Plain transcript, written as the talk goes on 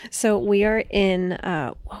So we are in,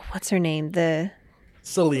 what's her name?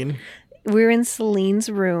 Selene. We're in Selene's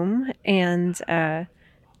room, and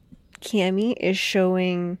Cammy is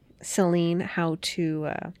showing Selene how to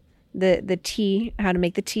how to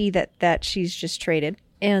make the tea that she's just traded,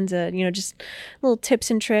 and just little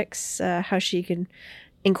tips and tricks how she can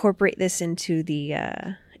incorporate this into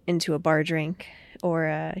a bar drink or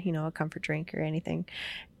a comfort drink or anything.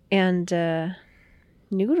 And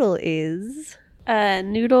Noodle is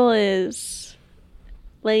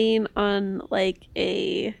laying on like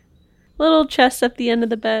a little chest at the end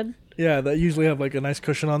of the bed. Yeah, that usually have like a nice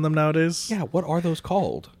cushion on them nowadays. Yeah, what are those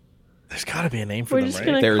called? There's got to be a name for We're them, just right?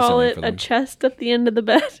 gonna There is call a name it for a them. chest at the end of the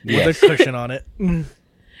bed. With a cushion on it.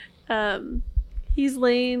 He's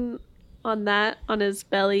laying on that on his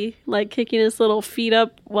belly, like kicking his little feet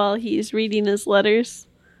up while he's reading his letters.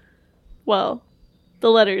 Well,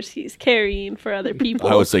 the letters he's carrying for other people.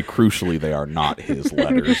 I would say crucially they are not his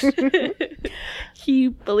letters. He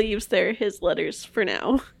believes they're his letters for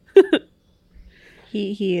now.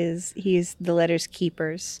 he is the letters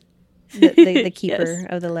keepers, the keeper Yes.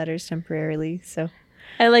 of the letters temporarily. So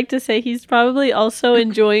I like to say he's probably also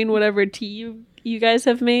enjoying whatever tea you guys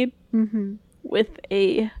have made with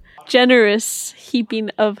a generous heaping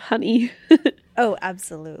of honey. oh,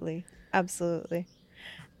 absolutely.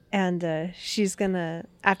 And she's gonna,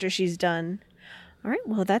 after she's done, all right,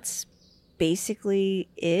 well, that's basically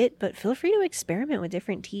it, but feel free to experiment with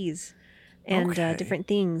different teas and different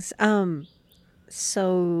things.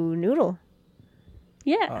 So Noodle.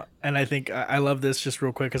 Yeah. And I think I love this just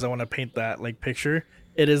real quick because I want to paint that like picture.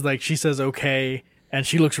 It is like she says okay, and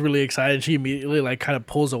she looks really excited. She immediately like kind of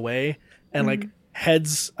pulls away and like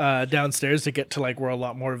heads downstairs to get to like where a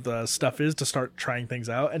lot more of the stuff is to start trying things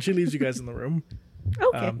out. And she leaves you guys in the room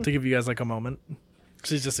to give you guys like a moment.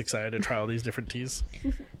 She's just excited to try all these different teas.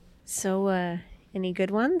 So any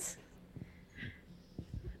good ones?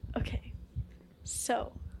 Okay.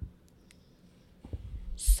 So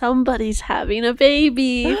somebody's having a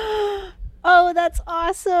baby. Oh, that's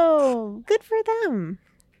awesome. Good for them.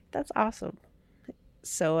 That's awesome.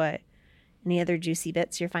 So any other juicy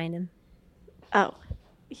bits you're finding? Oh.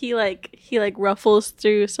 He ruffles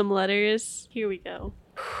through some letters. Here we go.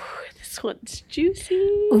 This one's juicy.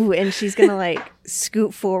 Ooh, and she's gonna like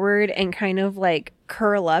scoot forward and kind of like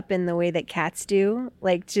curl up in the way that cats do,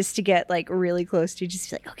 like just to get like really close to you. Just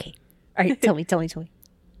be like, okay, all right, tell me.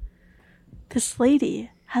 This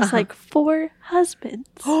lady has like 4 husbands.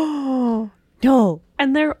 Oh no!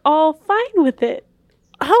 And they're all fine with it.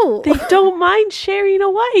 Oh, They don't mind sharing a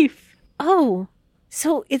wife. oh,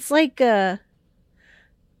 so it's like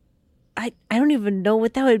I don't even know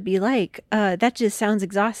what that would be like. That just sounds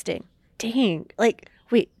exhausting. Dang. Like,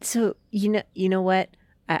 wait, so you know what?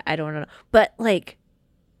 I don't know. But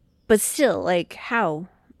still, like, how?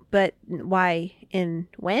 But why and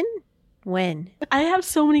when? When? I have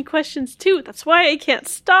so many questions too. That's why I can't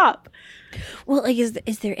stop. Well, like, is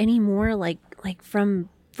there any more like from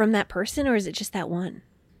that person, or is it just that one?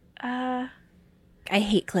 I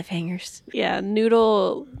hate cliffhangers. Yeah,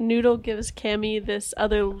 Noodle gives Cammy this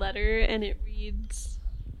other letter, and it reads,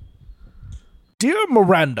 Dear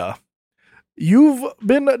Miranda, you've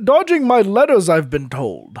been dodging my letters, I've been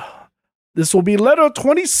told. This will be letter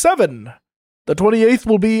 27. The 28th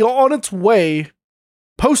will be on its way.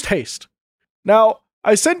 Post haste. Now,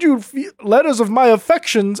 I send you letters of my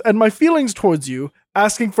affections and my feelings towards you,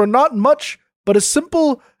 asking for not much, but a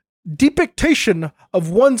simple depiction of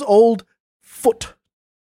one's old foot.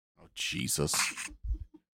 Oh, Jesus.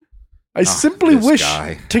 I simply this wish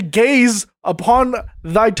guy. to gaze upon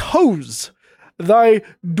thy toes, thy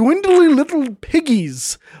dwindly little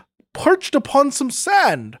piggies, perched upon some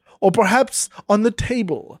sand, or perhaps on the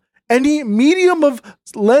table. Any medium of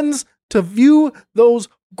lens to view those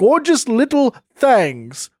gorgeous little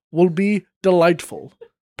things will be delightful.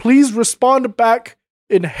 Please respond back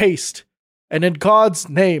in haste, and in God's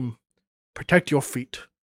name, protect your feet.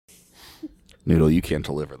 Noodle, you can't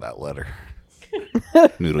deliver that letter.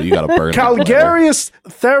 Noodle, you gotta burn that letter. Calgarius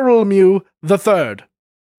Theralmew III.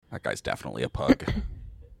 That guy's definitely a pug.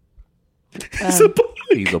 He's a pug.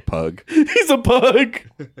 He's a pug. He's a pug.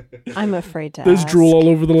 I'm afraid to There's ask. drool all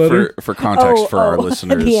over the letter. For context for our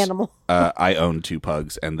listeners, the animal. I own 2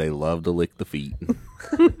 pugs, and they love to lick the feet.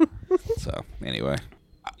 So, anyway.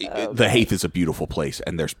 The Haith is a beautiful place,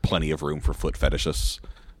 and there's plenty of room for foot fetishists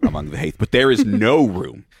among the Haith, but there is no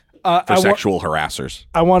room for sexual harassers.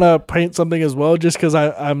 I want to paint something as well, just because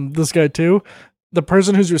I'm this guy too. The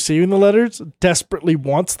person who's receiving the letters desperately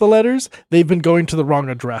wants the letters. They've been going to the wrong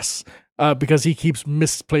address because he keeps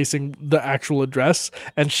misplacing the actual address,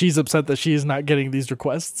 and she's upset that she is not getting these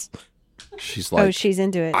requests. She's like, Oh, she's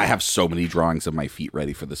into it. I have so many drawings of my feet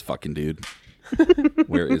ready for this fucking dude.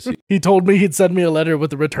 Where is he? He told me he'd send me a letter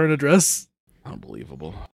with the return address.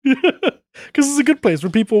 Unbelievable. Because it's a good place where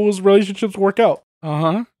people's relationships work out.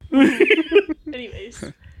 Uh-huh. Anyways.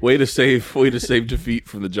 Way to save defeat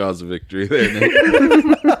from the jaws of victory there, Nick.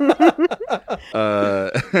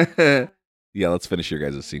 Yeah, let's finish your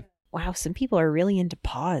guys' scene. Wow, some people are really into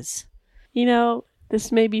paws. You know,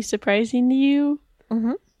 this may be surprising to you,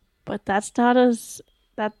 Mm-hmm. but that's not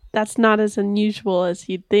as unusual as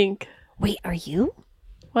you'd think. Wait, are you?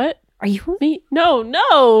 What? Are you? Me? No.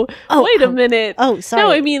 Oh, Wait a minute. Oh, sorry.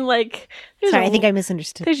 No, I mean like. Sorry, I think I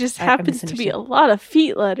misunderstood. There just I happens to be a lot of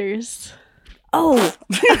feet letters. Oh.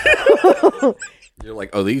 You're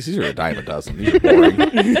like, oh, these are a dime a dozen. These are boring.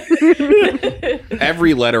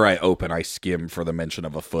 Every letter I open, I skim for the mention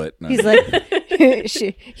of a foot. He's like,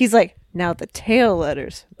 he's like, now the tail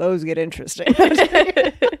letters, those get interesting.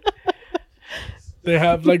 They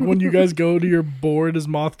have, like, when you guys go to your board as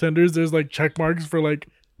moth tenders, there's, like, check marks for, like,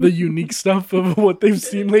 the unique stuff of what they've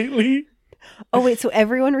seen lately. Oh, wait, so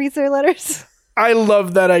everyone reads their letters? I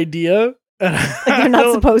love that idea. Like they're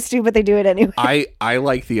not supposed to, but they do it anyway. I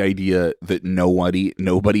like the idea that nobody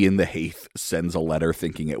in the Haith sends a letter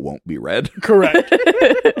thinking it won't be read. Correct.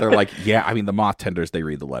 They're like, yeah, I mean, the moth tenders, they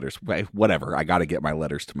read the letters. Whatever. I got to get my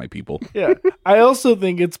letters to my people. Yeah. I also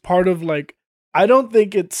think it's part of, like, I don't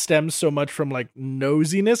think it stems so much from, like,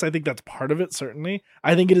 nosiness. I think that's part of it, certainly.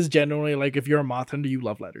 I think it is generally, like, if you're a moth tender, you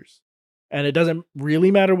love letters. And it doesn't really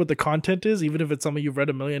matter what the content is, even if it's something you've read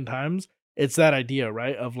a million times. It's that idea,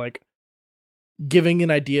 right? Of, like, giving an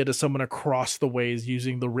idea to someone across the ways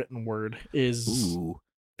using the written word is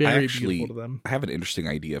very beautiful to them. I have an interesting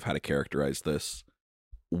idea of how to characterize this.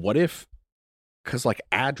 What if, because like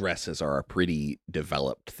addresses are a pretty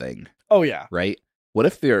developed thing. Oh yeah, right. What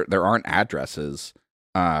if there aren't addresses,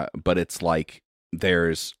 but it's like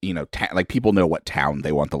there's like people know what town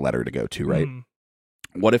they want the letter to go to, right?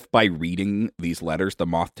 What if by reading these letters, the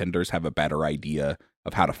moth tenders have a better idea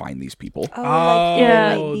of how to find these people?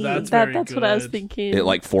 That's what I was thinking. It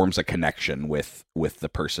like forms a connection with the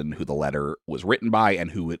person who the letter was written by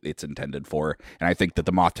and who it's intended for. And I think that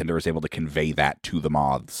the moth tender is able to convey that to the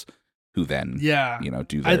moths, who then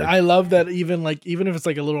do their... I love that even if it's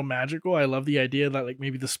like a little magical, I love the idea that like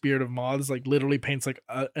maybe the spirit of moths like literally paints like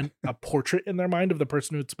a portrait in their mind of the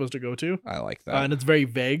person who it's supposed to go to. I like that. And it's very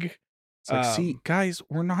vague. It's like, see, guys,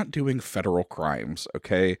 we're not doing federal crimes,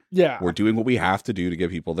 okay? Yeah. We're doing what we have to do to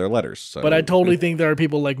give people their letters. So. But I totally think there are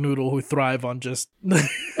people like Noodle who thrive on just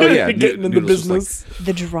getting in the business. Like,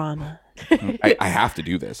 the drama. I have to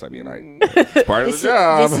do this. I mean, it's part of the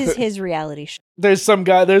job. This is his reality show. There's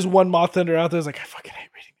one moth tender out there who's like, I fucking hate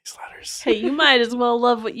reading these letters. Hey, you might as well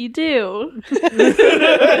love what you do.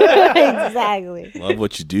 Exactly. Love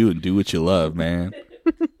what you do and do what you love, man.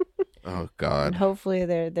 Oh God! And hopefully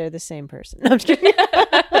they're the same person. No, I'm just kidding.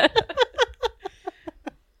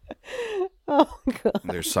 Oh God!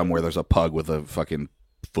 There's a pug with a fucking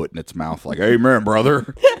foot in its mouth, like, "Amen,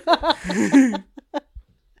 brother."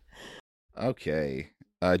 Okay.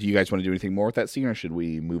 Do you guys want to do anything more with that scene, or should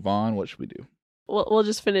we move on? What should we do? We'll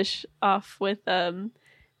just finish off with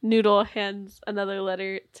Noodle hands another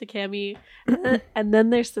letter to Cammy, and then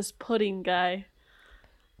there's this pudding guy.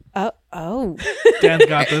 Oh. Dan's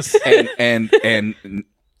got this. And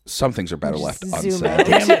some things are better left unsaid.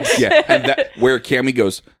 Damn it. Yeah, and that where Cammy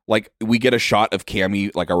goes, like we get a shot of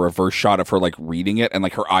Cammy, like a reverse shot of her like reading it, and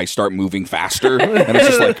like her eyes start moving faster, and it's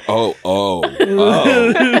just like, oh. Yeah.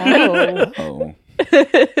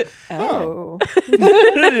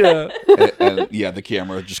 And the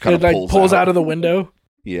camera just kind of like pulls out of the window.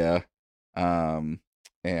 Yeah.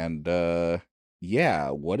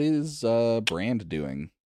 What is Brand doing?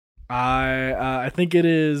 I think it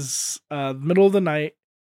is middle of the night.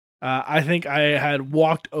 I think I had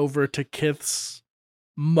walked over to Kith's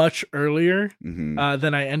much earlier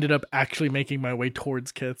than I ended up actually making my way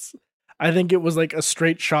towards Kith's. I think it was like a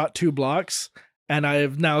straight shot 2 blocks, and I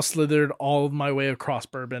have now slithered all of my way across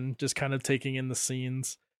Bourbon, just kind of taking in the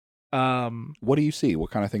scenes. What do you see?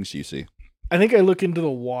 What kind of things do you see? I think I look into the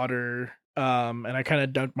water, and I kind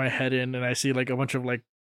of dunk my head in, and I see like a bunch of like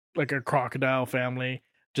a crocodile family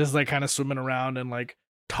just like kind of swimming around and like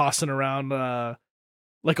tossing around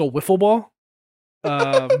like a wiffle ball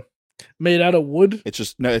made out of wood. It's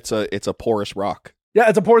just it's a porous rock. Yeah,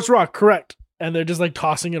 it's a porous rock, correct. And they're just like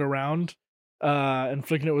tossing it around and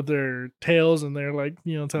flicking it with their tails, and they're like,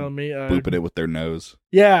 telling me booping it with their nose.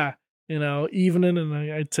 Yeah, evening, and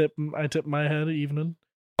I tip my head evening.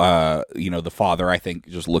 The father, I think,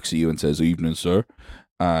 just looks at you and says, "Evening, sir,"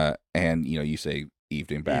 and you say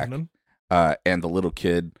evening back. Evening. And the little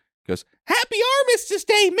kid Goes, Happy Armistice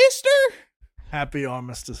Day, mister! Happy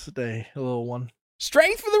Armistice Day, little one.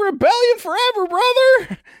 Strength for the rebellion forever,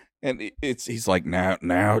 brother! And he's like, now,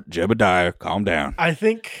 Jebediah, calm down. I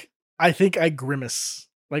think I grimace.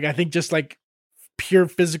 Like, I think just like pure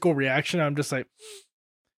physical reaction, I'm just like,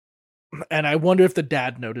 and I wonder if the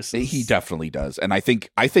dad notices. He definitely does. And I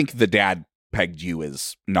think the dad pegged you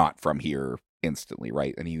as not from here instantly,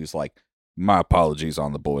 right? And he was like, my apologies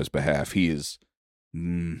on the boy's behalf. He has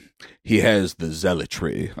the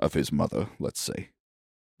zealotry of his mother, let's say.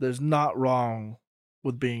 There's not wrong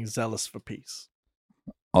with being zealous for peace.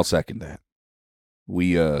 I'll second that.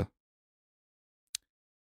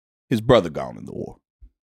 His brother gone in the war.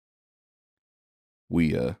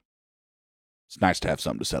 It's nice to have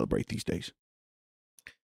something to celebrate these days.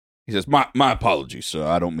 He says, my apologies, sir.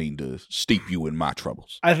 I don't mean to steep you in my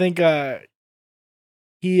troubles. I think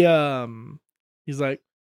he's like,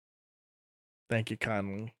 thank you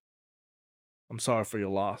kindly. I'm sorry for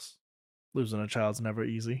your loss. Losing a child's never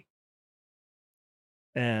easy.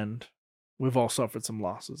 And we've all suffered some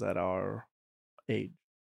losses at our age.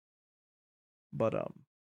 But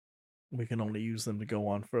we can only use them to go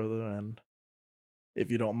on further. And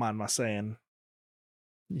if you don't mind my saying,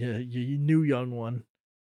 yeah, you new young one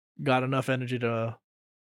got enough energy to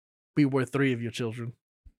be worth 3 of your children.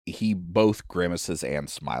 He both grimaces and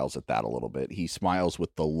smiles at that a little bit. He smiles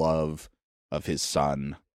with the love of his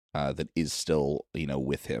son that is still,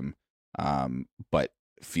 with him, but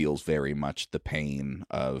feels very much the pain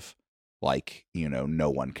of, like, no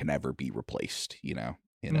one can ever be replaced, in a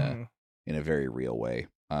very real way.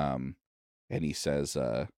 And he says,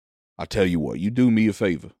 I'll tell you what, you do me a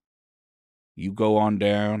favor. You go on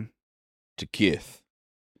down to Kith.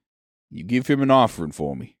 You give him an offering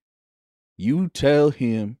for me. You tell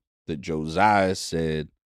him that Josiah said,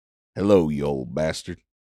 hello, you old bastard.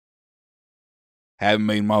 Haven't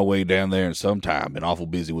made my way down there in some time. Been awful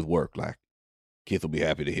busy with work, like. Kith will be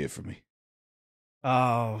happy to hear from me.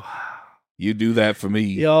 Oh. You do that for me.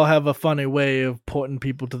 Y'all have a funny way of pointing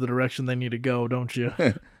people to the direction they need to go, don't you?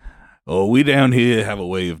 Oh, we down here have a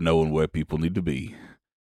way of knowing where people need to be.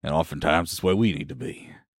 And oftentimes it's where we need to be.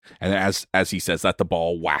 And as he says that, the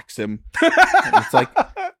ball whacks him. And it's like,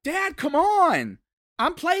 Dad, come on.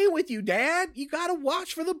 I'm playing with you, Dad. You got to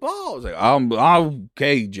watch for the ball. It's like, I'm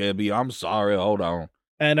okay, Jebby. I'm sorry. Hold on.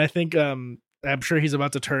 And I think, I'm sure he's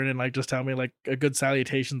about to turn and like just tell me like a good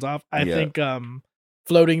salutation's off. I think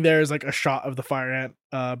floating there is like a shot of the fire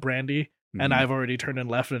ant Brandy. Mm-hmm. And I've already turned and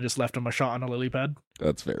left and just left him a shot on a lily pad.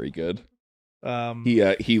 That's very good.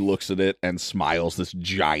 He looks at it and smiles this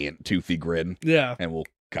giant toothy grin. Yeah. And we'll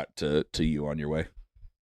cut to you on your way.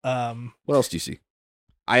 What else do you see?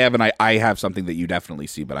 I have something that you definitely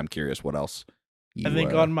see, but I'm curious what else. I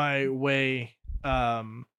think on my way, I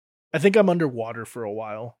think I'm underwater for a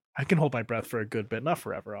while. I can hold my breath for a good bit, not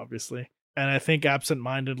forever, obviously. And I think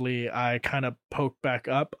absentmindedly, I kind of poke back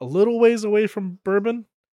up a little ways away from Bourbon.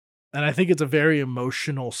 And I think it's a very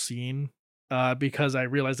emotional scene because I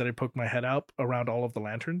realized that I poked my head out around all of the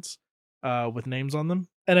lanterns with names on them.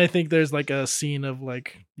 And I think there's like a scene of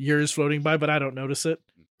like yours floating by, but I don't notice it.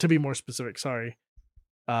 To be more specific, sorry.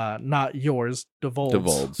 Not yours, Dawolde's.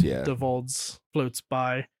 Dawolde's, yeah. Dawolde's floats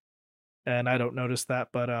by, and I don't notice that.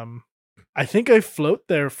 But I think I float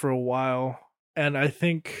there for a while, and I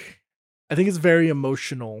think it's very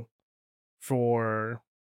emotional for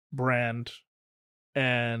Brand,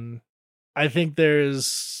 and I think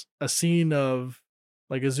there's a scene of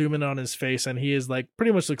like a zoom in on his face, and he is like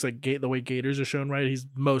pretty much looks like the way gators are shown, right? He's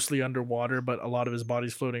mostly underwater, but a lot of his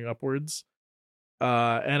body's floating upwards.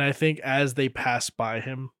 And I think as they pass by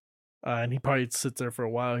him, and he probably sits there for a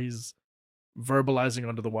while, he's verbalizing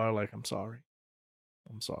under the water like, I'm sorry.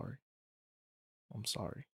 I'm sorry. I'm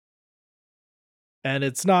sorry. And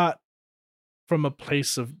it's not from a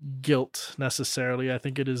place of guilt necessarily. I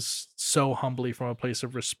think it is so humbly from a place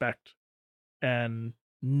of respect and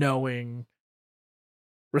knowing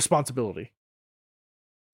responsibility.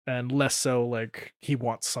 And less so like he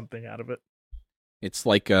wants something out of it. It's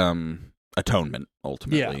like atonement,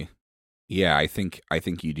 ultimately. Yeah, I think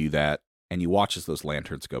you do that, and you watch as those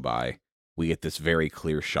lanterns go by. We get this very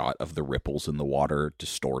clear shot of the ripples in the water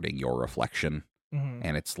distorting your reflection,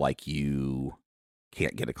 and it's like you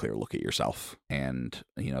can't get a clear look at yourself. And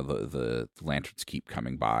the lanterns keep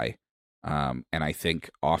coming by, and I think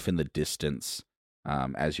off in the distance,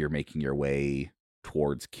 as you're making your way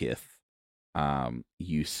towards Kith,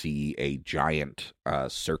 you see a giant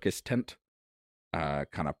circus tent.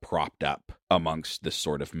 Kind of propped up amongst this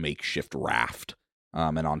sort of makeshift raft.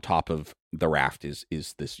 And on top of the raft is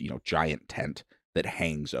this, giant tent that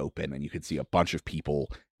hangs open, and you can see a bunch of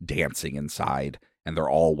people dancing inside. and they're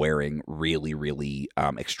all wearing really, really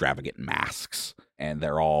extravagant masks, and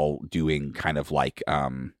they're all doing kind of like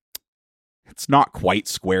it's not quite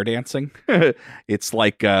square dancing. It's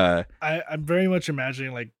like I'm very much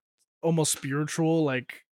imagining like almost spiritual,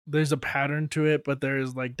 like there's a pattern to it, but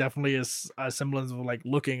there's like definitely a semblance of like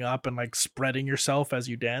looking up and like spreading yourself as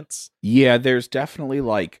you dance. yeah, there's definitely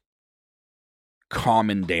like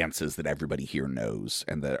common dances that everybody here knows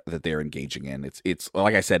and that they're engaging in. It's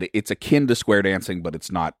like I said, it's akin to square dancing, but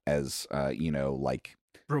it's not as like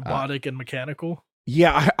Robotic and mechanical.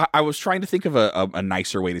 yeah. I was trying to think of a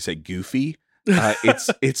nicer way to say goofy.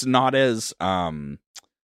 It's not as oh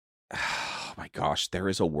my gosh, there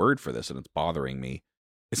is a word for this and it's bothering me.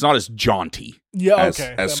 It's not as jaunty as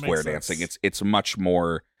square dancing. It's much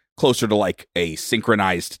more closer to like a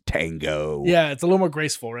synchronized tango. Yeah, it's a little more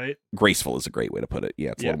graceful, right? Graceful is a great way to put it.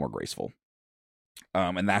 Yeah, it's a little more graceful.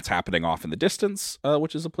 And that's happening off in the distance,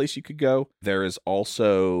 which is a place you could go. There is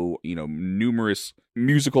also, numerous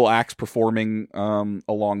musical acts performing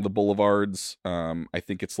along the boulevards. I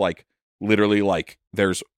think it's like literally like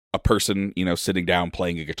there's a person, sitting down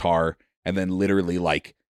playing a guitar, and then literally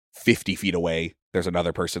like 50 feet away, there's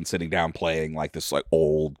another person sitting down playing like this like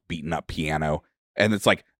old beaten up piano. And it's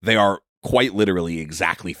like they are quite literally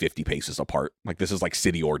exactly 50 paces apart. Like this is like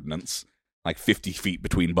city ordinance, like 50 feet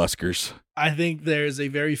between buskers. I think there's a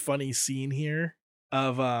very funny scene here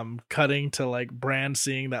of cutting to like Bran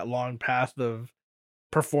seeing that long path of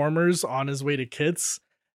performers on his way to Kit's.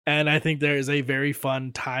 And I think there is a very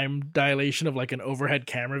fun time dilation of like an overhead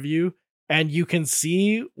camera view. And you can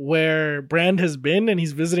see where Brand has been, and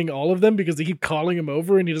he's visiting all of them because they keep calling him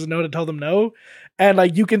over and he doesn't know how to tell them no. And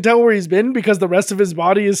like you can tell where he's been because the rest of his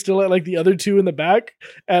body is still at like the other two in the back.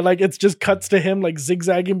 And like it's just cuts to him like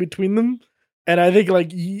zigzagging between them. And I think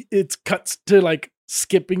like it's cuts to like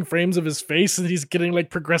skipping frames of his face and he's getting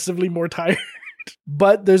like progressively more tired.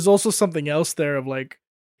 But there's also something else there of like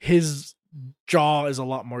his jaw is a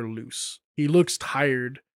lot more loose. He looks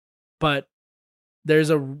tired, but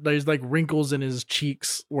there's like wrinkles in his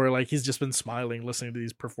cheeks where like he's just been smiling listening to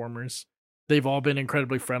these performers. They've all been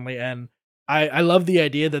incredibly friendly, and I love the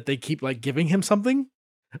idea that they keep like giving him something,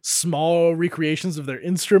 small recreations of their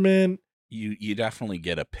instrument. You definitely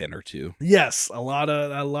get a pin or two. Yes, a lot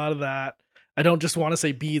of that. I don't just want to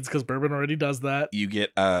say beads because Bourbon already does that. You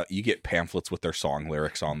get pamphlets with their song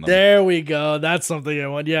lyrics on them. There we go. That's something I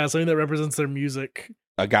want. Yeah, something that represents their music.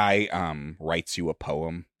 A guy writes you a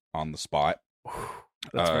poem on the spot.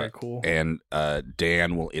 That's very cool. And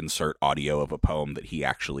Dan will insert audio of a poem that he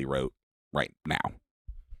actually wrote right now.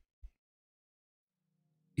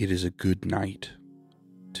 It is a good night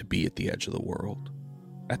to be at the edge of the world,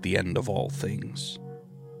 at the end of all things.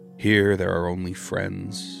 Here there are only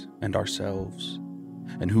friends and ourselves,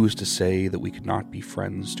 and who is to say that we could not be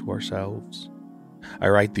friends to ourselves? I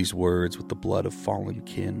write these words with the blood of fallen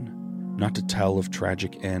kin, not to tell of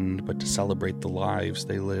tragic end, but to celebrate the lives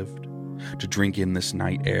they lived. To drink in this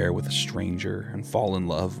night air with a stranger and fall in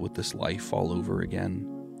love with this life all over again.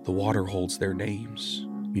 The water holds their names,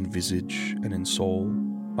 in visage and in soul,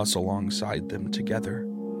 us alongside them together,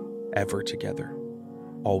 ever together,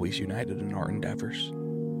 always united in our endeavors.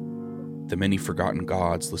 The many forgotten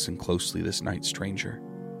gods listen closely this night, stranger,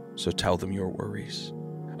 so tell them your worries.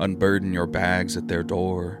 Unburden your bags at their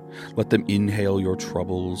door, let them inhale your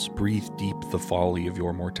troubles, breathe deep the folly of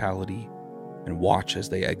your mortality, and watch as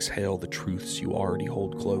they exhale the truths you already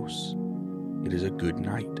hold close. It is a good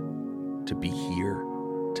night to be here,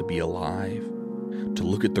 to be alive, to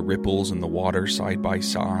look at the ripples in the water side by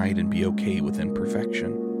side and be okay with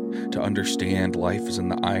imperfection, to understand life is in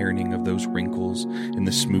the ironing of those wrinkles, in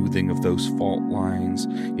the smoothing of those fault lines,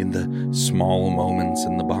 in the small moments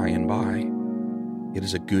in the by and by. It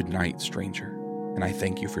is a good night, stranger, and I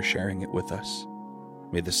thank you for sharing it with us.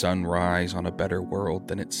 May the sun rise on a better world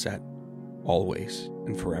than it set, always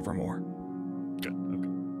and forevermore.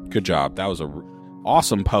 Good job. That was a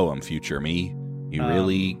awesome poem, future me. You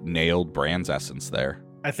really nailed Bran's essence there.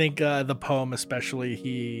 I think the poem especially,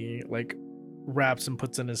 he like wraps and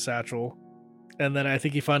puts in his satchel, and then I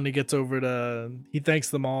think he finally gets over to, he thanks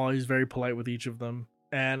them all. He's very polite with each of them,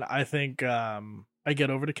 and I think I get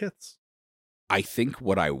over to Kits. I think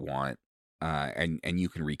what I want, and you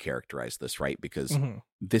can recharacterize this, right? Because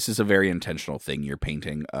this is a very intentional thing you're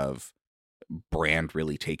painting of Brand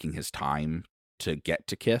really taking his time to get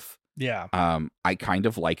to Kith. Yeah. I kind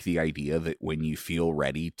of like the idea that when you feel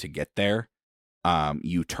ready to get there,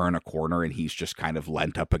 you turn a corner and he's just kind of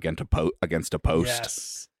leant up against a post.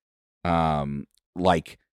 Yes.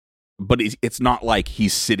 But it's not like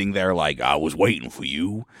he's sitting there like, I was waiting for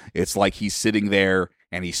you. It's like he's sitting there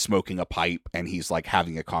and he's smoking a pipe and he's like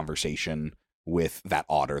having a conversation with that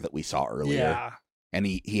otter that we saw earlier. Yeah. And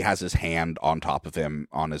he has his hand on top of him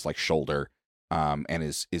on his like shoulder. And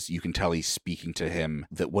is you can tell he's speaking to him,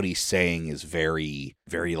 that what he's saying is very,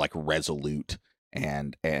 very like resolute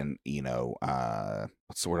and you know,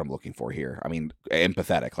 what's the word I'm looking for here? I mean,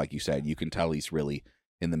 empathetic, like you said. You can tell he's really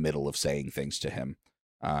in the middle of saying things to him.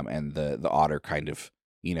 And the otter kind of,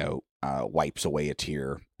 you know, wipes away a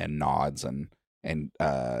tear and nods and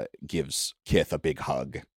gives Kith a big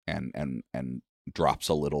hug and drops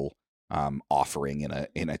a little offering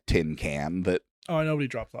in a tin can that. Oh, I know what he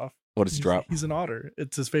drops off. What does he drop? He's an otter.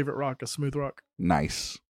 It's his favorite rock, a smooth rock.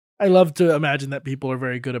 Nice. I love to imagine that people are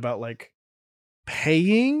very good about like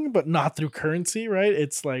paying, but not through currency, right?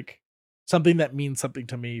 It's like something that means something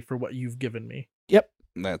to me for what you've given me. Yep.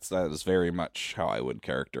 That is very much how I would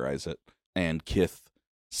characterize it. And Kith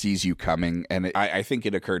sees you coming, and I think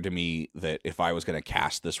it occurred to me that if I was going to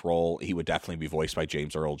cast this role, he would definitely be voiced by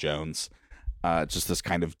James Earl Jones. Just this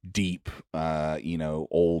kind of deep, you know,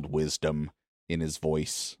 old wisdom in his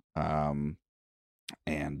voice. And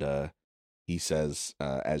he says,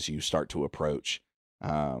 as you start to approach,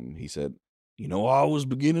 he said, "You know, I was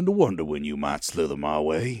beginning to wonder when you might slither my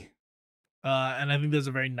way." And I think there's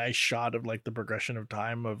a very nice shot of like the progression of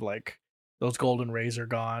time of like those golden rays are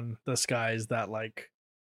gone. The sky's that like,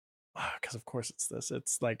 because of course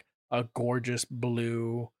it's like a gorgeous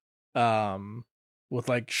blue, with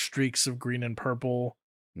like streaks of green and purple.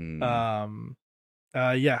 Yeah,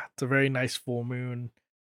 it's a very nice full moon.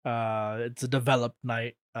 It's a developed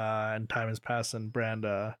night, and time has passed, and Brand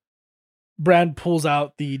pulls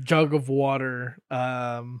out the jug of water,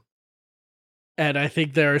 and I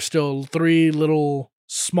think there are still 3 little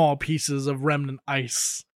small pieces of remnant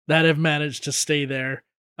ice that have managed to stay there,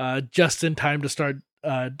 just in time to start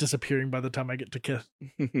disappearing by the time I get to Kith.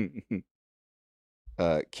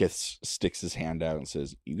 Kith sticks his hand out and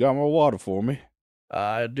says, "You got more water for me?"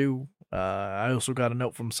 I do. I also got a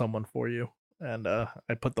note from someone for you, and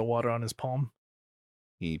I put the water on his palm.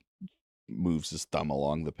 He moves his thumb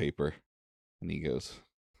along the paper, and he goes,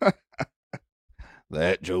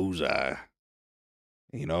 "That Josiah,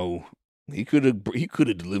 you know, he could have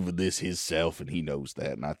delivered this himself, and he knows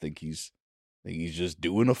that. And I think he's just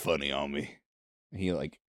doing a funny on me."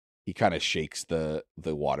 And he kind of shakes the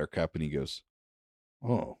water cup, and he goes,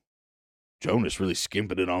 "Oh, Jonas really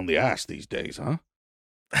skimping it on the ice these days, huh?"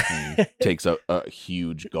 And he takes a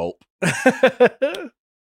huge gulp.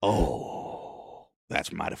 "Oh,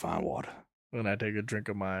 that's mighty fine water." And I take a drink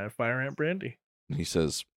of my fire ant brandy. He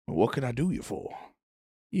says, "What can I do you for?"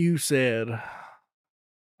 You said,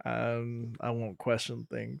 I won't question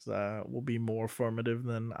things. Will be more affirmative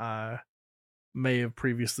than I may have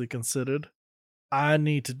previously considered. I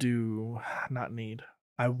want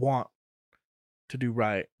to do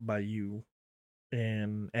right by you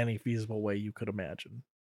in any feasible way you could imagine.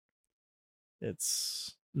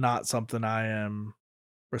 It's not something I am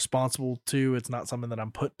responsible to. It's not something that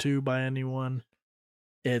I'm put to by anyone.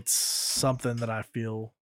 It's something that I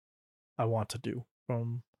feel I want to do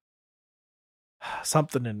from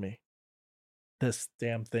something in me. This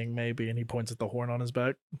damn thing, maybe. And he points at the horn on his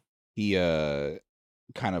back. He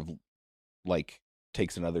kind of like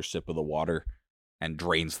takes another sip of the water and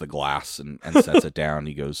drains the glass and sets it down.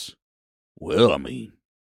 He goes, "Well, I mean,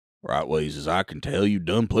 right ways as I can tell, you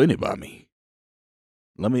done plenty by me.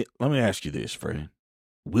 Let me ask you this, friend.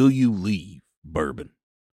 Will you leave Bourbon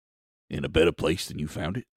in a better place than you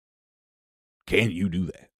found it? Can you do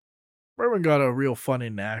that?" Bourbon got a real funny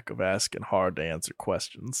knack of asking hard to answer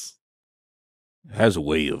questions. Has a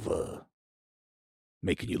way of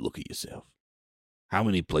making you look at yourself. How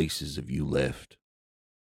many places have you left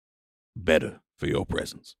better for your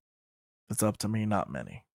presence? It's up to me, not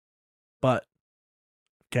many. But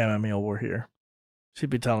if Cammy were here,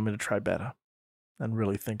 she'd be telling me to try better and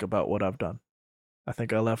really think about what I've done. I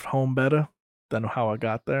think I left home better than how I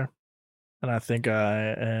got there. And I think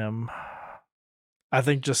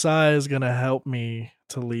Josiah is going to help me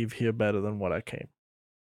to leave here better than what I came.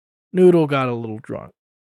 Noodle got a little drunk,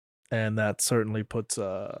 and that certainly puts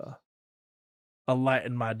a light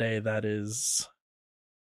in my day that is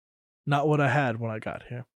not what I had when I got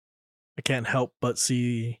here. I can't help but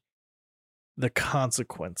see the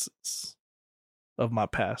consequences of my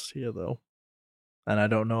past here, though. And I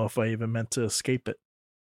don't know if I even meant to escape it.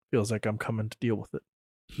 Feels like I'm coming to deal with it.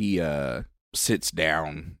 He sits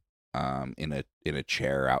down in a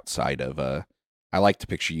chair outside of I like to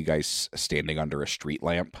picture you guys standing under a street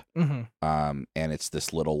lamp. Mm-hmm. And it's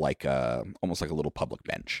this little like almost like a little public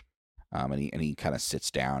bench. And he kind of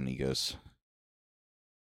sits down and he goes,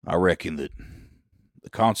 "I reckon that the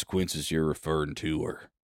consequences you're referring to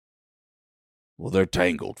are, well, they're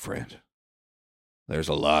tangled, friend. There's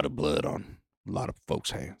a lot of blood on a lot of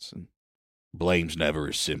folks' hands, and blame's never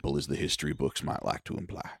as simple as the history books might like to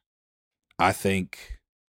imply. I think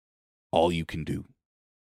all you can do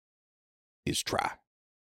is try.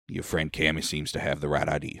 Your friend Cammy seems to have the right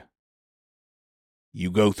idea. You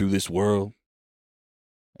go through this world,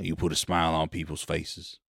 and you put a smile on people's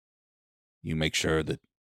faces. You make sure that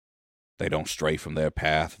they don't stray from their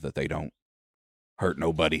path, that they don't hurt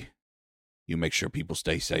nobody. You make sure people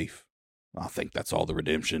stay safe. I think that's all the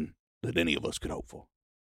redemption that any of us could hope for.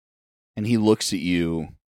 And he looks at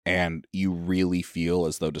you, and you really feel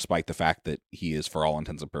as though, despite the fact that he is, for all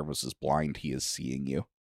intents and purposes, blind, he is seeing you.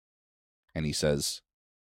 And he says,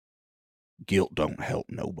 guilt don't help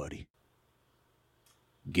nobody.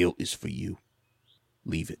 Guilt is for you.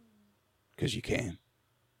 Leave it, because you can.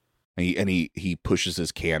 And he pushes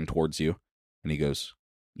his can towards you, and he goes,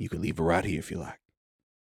 you can leave it right here if you like.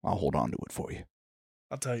 I'll hold on to it for you.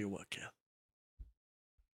 I'll tell you what, kid.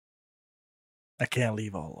 I can't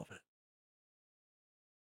leave all of it.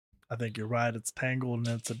 I think you're right. It's tangled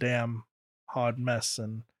and it's a damn hard mess.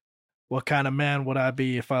 And what kind of man would I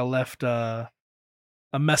be if I left a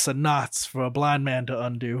mess of knots for a blind man to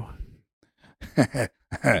undo?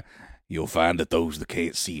 You'll find that those that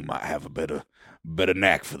can't see might have a better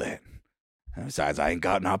knack for that. Besides, I ain't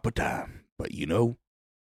got not but time. But you know,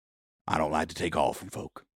 I don't like to take all from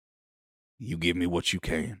folk. You give me what you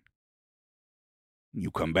can. You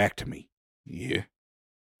come back to me. Yeah?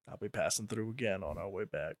 I'll be passing through again on our way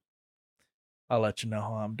back. I'll let you know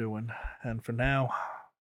how I'm doing. And for now,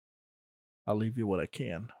 I'll leave you what I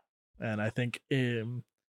can. And I think in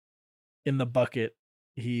the bucket,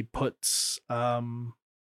 he puts the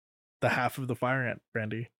half of the fire ant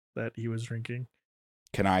brandy that he was drinking.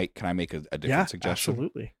 Can I make a different suggestion?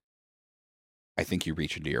 Absolutely. I think you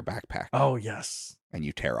reach into your backpack. Oh, yes. And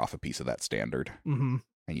you tear off a piece of that standard. Mm-hmm.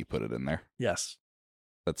 And you put it in there. Yes.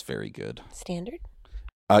 That's very good. Standard?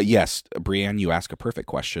 Yes, Brienne, you ask a perfect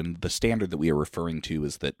question. The standard that we are referring to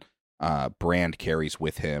is that Brand carries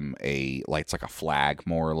with him it's like a flag,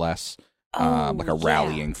 more or less. Like a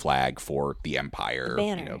rallying flag for the Empire,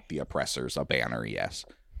 the oppressors, a banner, yes.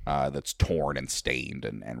 That's torn and stained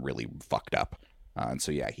and really fucked up. And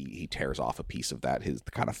so, yeah, he tears off a piece of that, his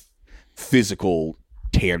kind of physical,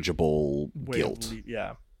 tangible guilt.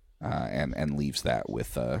 And leaves that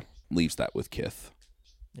with Kith.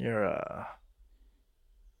 You're a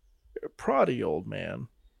proddy old man.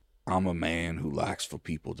 I'm a man who likes for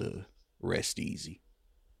people to rest easy.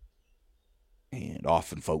 And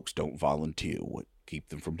often folks don't volunteer what keep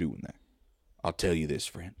them from doing that. I'll tell you this,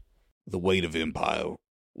 friend. The weight of empire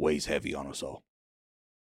weighs heavy on us all.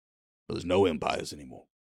 But there's no empires anymore.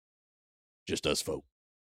 Just us folk.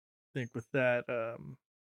 I think with that,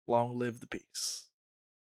 long live the peace.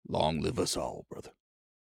 Long live us all, brother.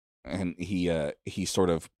 And he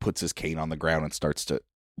sort of puts his cane on the ground and starts to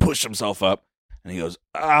push himself up. And he goes,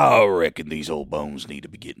 I reckon these old bones need to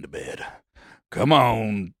be getting to bed. Come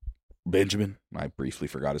on, Benjamin. I briefly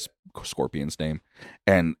forgot his scorpion's name.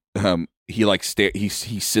 And he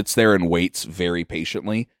sits there and waits very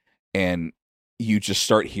patiently. And you just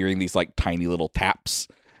start hearing these like tiny little taps.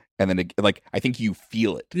 And then I think you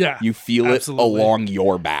feel it. Yeah. You feel absolutely. It along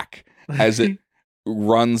your back as it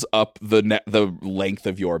runs up the length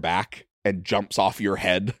of your back and jumps off your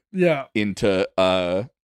head. Yeah.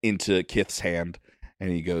 Into Kith's hand, and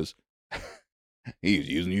he goes, he's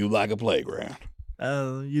using you like a playground.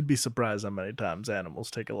 You'd be surprised how many times animals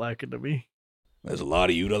take a liking to me. There's a lot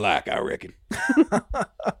of you to like, I reckon.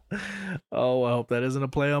 Oh, I hope that isn't a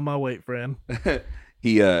play on my weight, friend.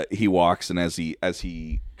 He walks, and as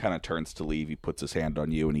he kind of turns to leave, he puts his hand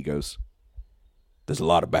on you, and he goes, there's a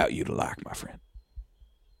lot about you to like, my friend.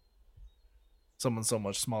 Someone so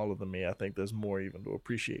much smaller than me, I think there's more even to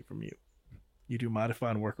appreciate from you. You do mighty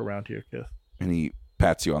fine work around here, Kith. And he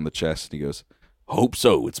pats you on the chest, and he goes, hope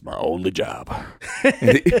so, it's my only job.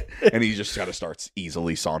 and he just kind of starts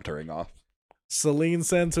easily sauntering off. Selene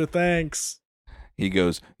sends her thanks. He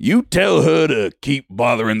goes, you tell her to keep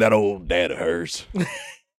bothering that old dad of hers.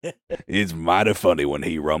 It's mighty funny when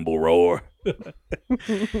he rumble roar.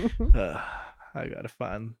 I gotta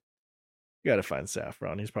find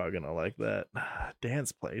Saffron. He's probably gonna like that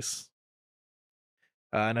dance place.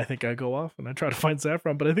 And I think I go off and I try to find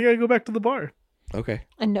Saffron, but I think I go back to the bar. Okay.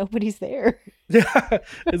 And nobody's there. Yeah,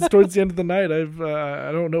 it's towards the end of the night.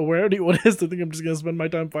 I don't know where anyone is. I think I'm just gonna spend my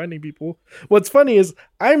time finding people. What's funny is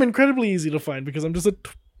I'm incredibly easy to find because I'm just a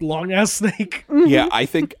long ass snake. Yeah, I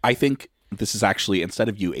think this is actually, instead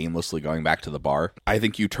of you aimlessly going back to the bar, I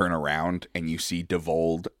think you turn around and you see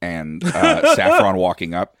Dawolde and Saffron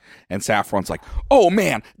walking up, and Saffron's like, "Oh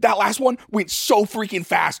man, that last one went so freaking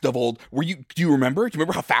fast, Dawolde. Do you remember? Do you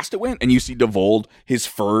remember how fast it went?" And you see Dawolde, his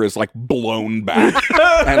fur is like blown back,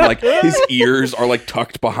 and like his ears are like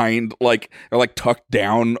tucked behind, like are like tucked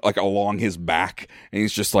down like along his back, and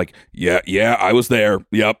he's just like, "Yeah, I was there.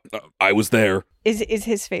 Yep, I was there." Is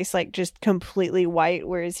his face like just completely white,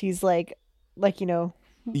 whereas he's like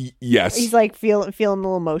Yes. he's like feeling a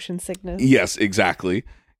little motion sickness. Yes, exactly.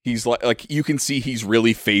 He's like you can see he's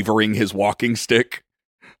really favoring his walking stick.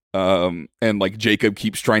 And like Jacob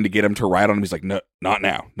keeps trying to get him to ride on him. He's like, "No, not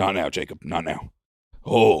now, Jacob, not now.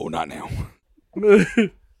 Oh, not now."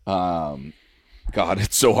 God,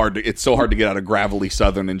 it's so hard to get out of gravelly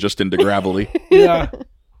Southern and just into gravelly. Yeah.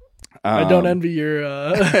 I don't envy your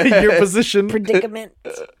your position. Predicament.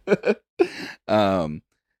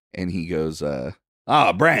 And he goes,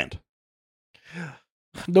 Brand.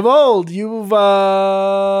 Dawolde, you've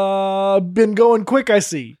been going quick, I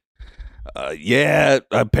see. Yeah,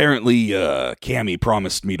 apparently Cammy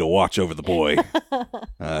promised me to watch over the boy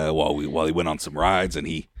while he went on some rides, and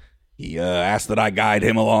he asked that I guide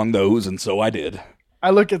him along those, and so I did. I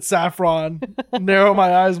look at Saffron, narrow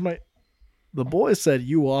my eyes, the boy said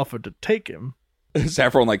you offered to take him.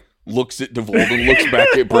 Saffron like looks at Dawolde and looks back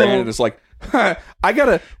at Brand and is like, look,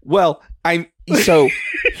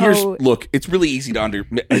 it's really easy to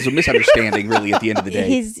there's a misunderstanding really at the end of the day.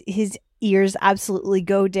 His ears absolutely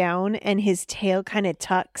go down and his tail kind of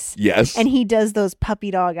tucks. Yes. And he does those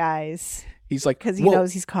puppy dog eyes. He's like, because he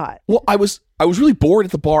knows he's caught. Well, I was really bored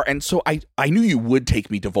at the bar, and so I knew you would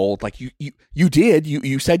take me, Dawolde. Like you did.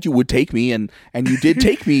 You said you would take me, and you did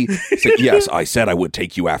take me. It's like, yes, I said I would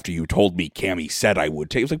take you after you told me Cammy said I would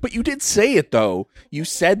take. It's like, but you did say it though. You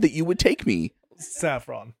said that you would take me.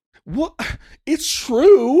 Saffron. What? It's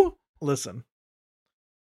true. Listen.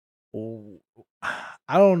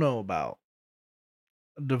 I don't know about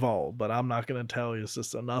Dawolde, but I'm not gonna tell your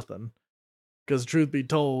sister nothing. Because truth be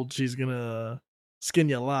told, she's gonna skin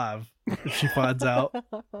you alive if she finds out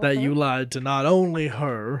that you lied to not only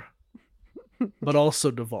her, but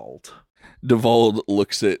also Dawolde. Dawolde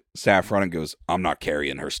looks at Saffron and goes, "I'm not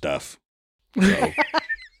carrying her stuff. So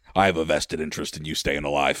I have a vested interest in you staying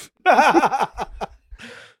alive."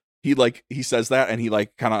 He says that, and he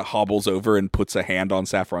like kind of hobbles over and puts a hand on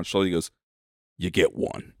Saffron's shoulder. He goes, "You get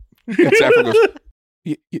one." And Saffron goes,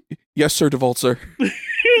 "Yes, sir, Dawolde, sir."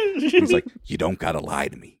 He's like, "You don't gotta lie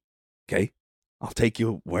to me, okay? I'll take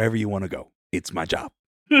you wherever you want to go. It's my job.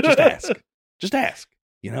 Just ask.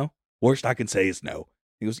 You know, worst I can say is no."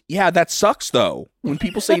 He goes, "Yeah, that sucks though. When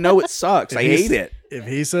people say no, it sucks. I hate it." If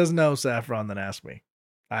he says no, Saffron, then ask me.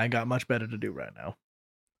 I ain't got much better to do right now.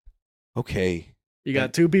 Okay. You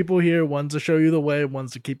got two people here. One's to show you the way.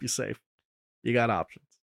 One's to keep you safe. You got options.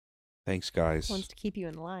 Thanks, guys. One's to keep you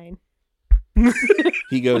in line.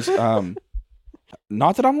 He goes,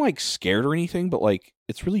 not that I'm like scared or anything, but like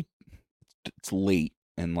it's late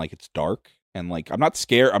and like it's dark and like I'm not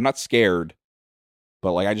scared,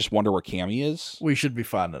 but like I just wonder where Cammy is. We should be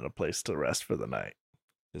finding a place to rest for the night.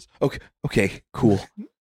 Okay, cool.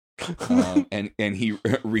 And he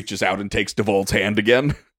reaches out and takes Dawolde's hand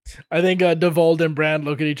again. I think Dawolde and Brand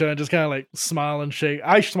look at each other and just kind of like smile and shake.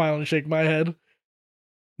 I smile and shake my head.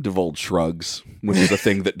 Dawolde shrugs, which is a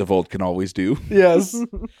thing that Dawolde can always do. Yes.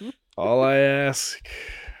 All I ask,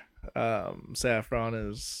 Saffron,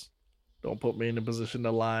 is don't put me in a position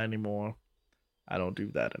to lie anymore. I don't do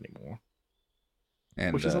that anymore.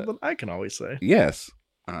 And, which is something I can always say. Yes.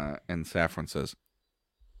 And Saffron says,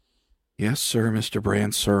 "Yes, sir, Mr.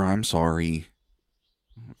 Brand, sir, I'm sorry.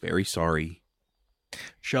 Very sorry."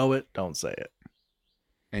 Show it, don't say it.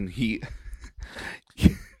 And he...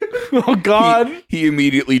 Oh, God. He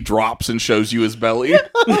immediately drops and shows you his belly.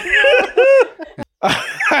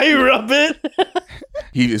 I rub it.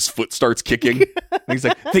 His foot starts kicking. And he's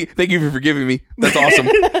like, thank you for forgiving me. That's awesome.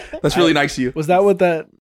 That's really nice of you. Was that what that...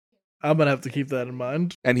 I'm going to have to keep that in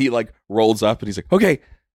mind. And he like rolls up and he's like, "Okay,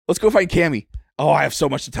 let's go find Cammy. Oh, I have so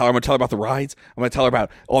much to tell her. I'm going to tell her about the rides. I'm going to tell her about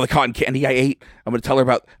all the cotton candy I ate. I'm going to tell her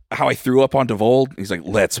about how I threw up on Dawolde." And he's like,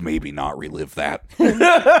 "Let's maybe not relive that."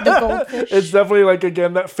 The goldfish. It's definitely like,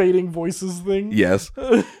 again, that fading voices thing. Yes.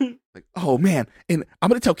 Like, "Oh, man. And I'm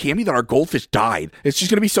going to tell Cammy that our goldfish died. She's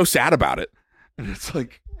going to be so sad about it." And it's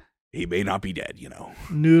like, he may not be dead, you know.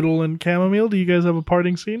 Noodle and Chamomile, do you guys have a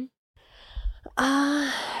parting scene?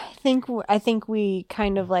 I think we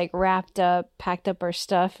kind of like wrapped up, packed up our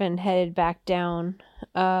stuff, and headed back down.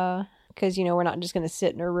 Because we're not just gonna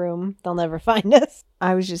sit in her room; they'll never find us.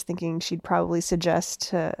 I was just thinking she'd probably suggest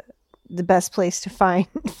to the best place to find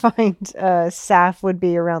Saf would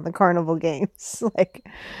be around the carnival games. Like,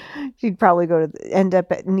 she'd probably end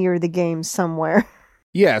up near the games somewhere.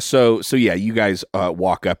 Yeah, so yeah, you guys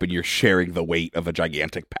walk up and you're sharing the weight of a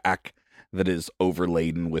gigantic pack that is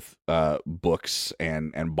overladen with books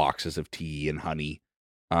and boxes of tea and honey.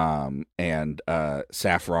 And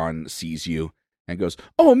Saffron sees you and goes,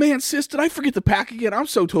 "Oh man, sis, did I forget the pack again? I'm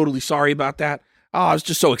so totally sorry about that. Oh, I was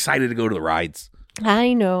just so excited to go to the rides."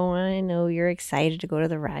 I know. You're excited to go to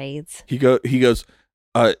the rides. He goes,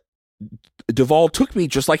 "Dawolde took me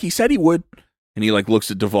just like he said he would." And he like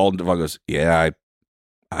looks at Dawolde, and Dawolde goes, "Yeah,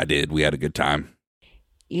 I did. We had a good time."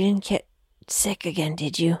 You didn't get sick again,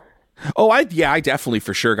 did you? Oh, I definitely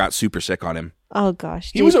for sure got super sick on him. Oh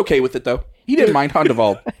gosh, he was okay with it though. He didn't mind on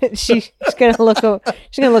Dawolde. She's gonna look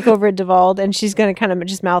over at Dawolde, and she's gonna kind of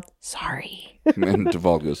just mouth, "Sorry." And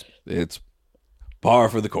Dawolde goes, "It's par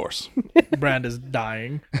for the course." Brand is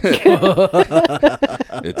dying.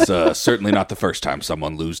 It's certainly not the first time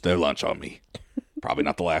someone lose their lunch on me. Probably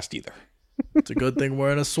not the last either. It's a good thing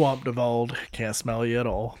we're in a swamp, Dawolde. Can't smell you at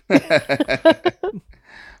all.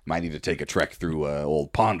 Might need to take a trek through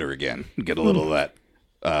old Ponder again. Get a little of that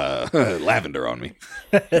lavender on me.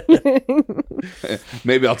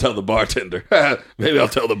 Maybe I'll tell the bartender.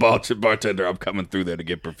 Bartender I'm coming through there to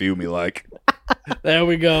get perfume you like. There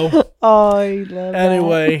we go. Oh, I love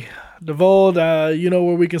Anyway, Dawolde, you know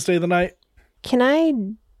where we can stay the night? Can I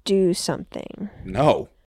do something? No.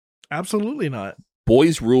 Absolutely not.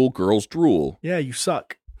 Boys rule, girls drool. Yeah, you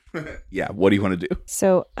suck. Yeah, what do you want to do?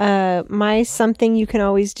 So, my something you can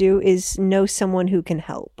always do is know someone who can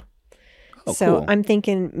help. Oh, So cool. I'm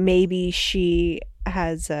thinking maybe she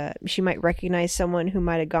might recognize someone who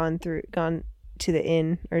might have gone to the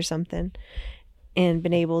inn or something and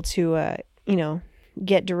been able to,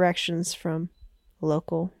 get directions from a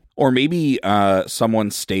local. Or maybe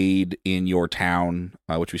someone stayed in your town,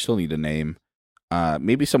 which we still need to name.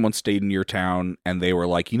 Maybe someone stayed in your town and they were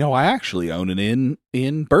like, I actually own an inn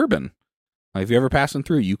in Bourbon. If you're ever passing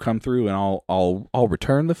through, you come through and I'll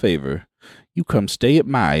return the favor. You come stay at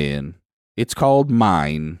my inn. It's called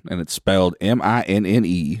Mine, and it's spelled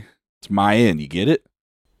MINNE. It's my inn. You get it?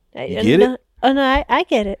 You get it? Oh no, I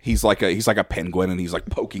get it. He's like a penguin, and he's like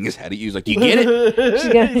poking his head at you. He's like, "Do you get it?"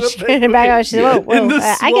 She's gonna back out. She's like, "Whoa,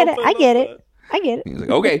 I get it." He's like,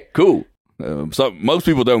 "Okay, cool." So most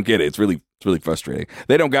people don't get it. It's really frustrating.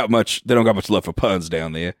 They don't got much left for puns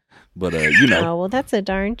down there. But Oh well, that's a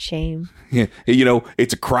darn shame. Yeah,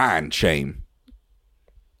 it's a crying shame.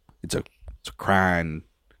 It's a crying.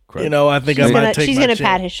 I think I might take she's my gonna chance.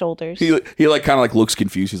 pat his shoulders. He like kind of like looks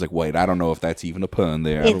confused. He's like, "Wait, I don't know if that's even a pun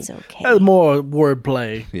there." It's okay. That's more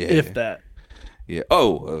wordplay, Yeah. if that. Yeah.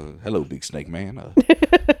 Oh, hello, big snake man.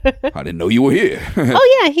 I didn't know you were here.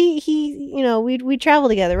 Oh yeah, he we travel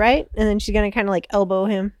together, right? And then she's gonna kind of like elbow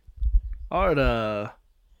him. Hard to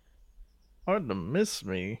miss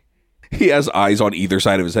me. He has eyes on either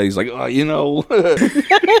side of his head. He's like,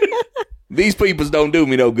 these peoples don't do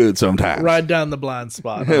me no good sometimes. Right down the blind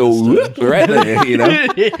spot. Right there,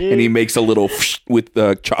 And he makes a little with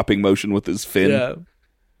the chopping motion with his fin.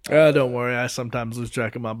 Yeah. Don't worry. I sometimes lose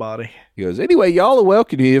track of my body. He goes, "Anyway, y'all are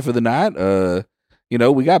welcome here for the night.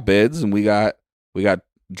 We got beds and we got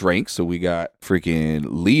drinks. So we got freaking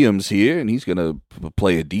Liam's here, and he's gonna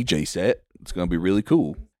play a DJ set. It's gonna be really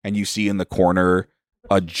cool." And you see in the corner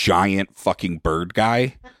a giant fucking bird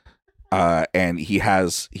guy. And he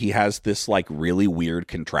has this like really weird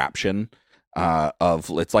contraption of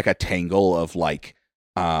it's like a tangle of like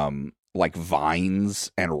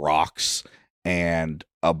vines and rocks and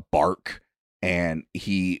a bark, and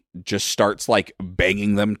he just starts like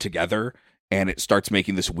banging them together, and it starts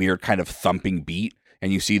making this weird kind of thumping beat,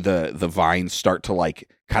 and you see the vines start to like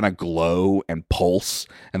kind of glow and pulse,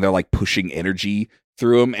 and they're like pushing energy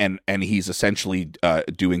through him, and he's essentially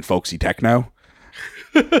doing folksy techno.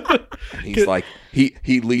 He's like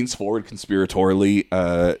he leans forward conspiratorially,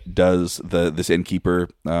 does this innkeeper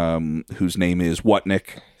whose name is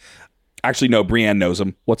Nick? Actually no, Brienne knows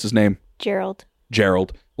him. What's his name? Gerald.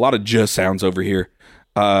 A lot of just sounds over here.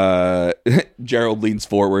 Gerald leans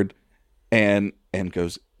forward and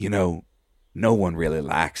goes, no one really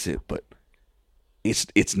likes it, but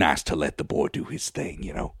it's nice to let the boy do his thing,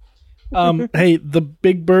 Hey, the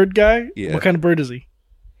big bird guy? Yeah. What kind of bird is he?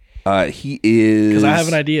 He is... Because I have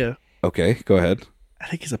an idea. Okay, go ahead. I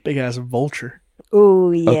think he's a big-ass vulture.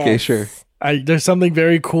 Oh, yes. Okay, sure. There's something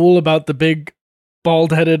very cool about the big,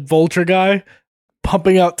 bald-headed vulture guy.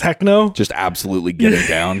 pumping out techno. Just absolutely getting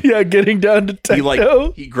down. Yeah, getting down to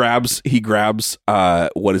techno. He grabs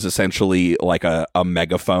what is essentially like a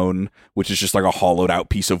megaphone, which is just like a hollowed out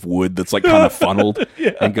piece of wood that's like kind of funneled,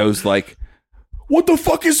 and goes like, "What the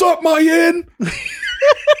fuck is up, my inn?"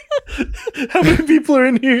 How many people are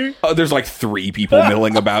in here? There's like 3 people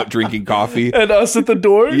milling about drinking coffee, and us at the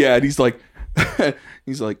door. Yeah, and he's like,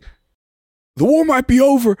 the war might be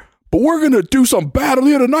over, but we're gonna do some battle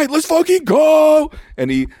here tonight. Let's fucking go!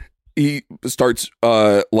 And he starts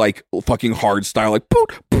like fucking hard style, like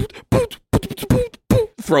boot, boot, boot, boot, boot, boot,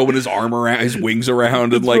 throwing his arm around, his wings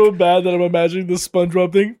around, and it's like so bad that I'm imagining the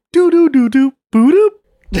SpongeBob thing. Doo doo doo doo boot up.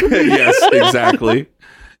 Yes, exactly.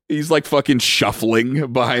 He's like fucking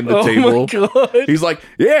shuffling behind the table. My God. He's like,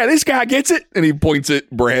 "Yeah, this guy gets it," and he points at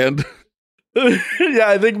Brand. Yeah,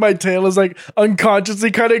 I think my tail is like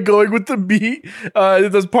unconsciously kind of going with the beat.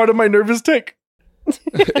 That's part of my nervous tick.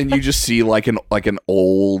 And you just see like an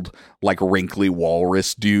old, like wrinkly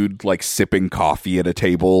walrus dude like sipping coffee at a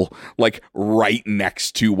table, like right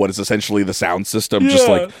next to what is essentially the sound system, just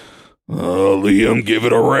like, "Oh, Liam, give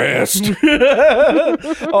it a rest."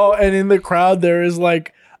 Oh, and in the crowd there is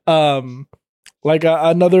like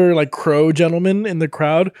another like crow gentleman in the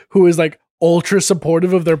crowd who is like ultra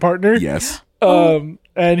supportive of their partner. Yes. And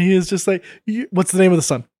he is just like, what's the name of the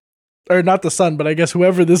son? Or not the son, but I guess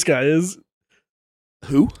whoever this guy is.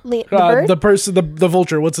 Who? The person, the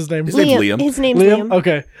vulture. What's his name? His name's Liam. His name's Liam.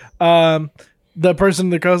 Okay. The person in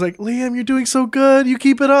the crowd's like, "Liam, you're doing so good. You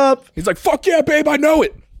keep it up." He's like, "Fuck yeah, babe, I know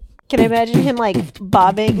it." Can I imagine him like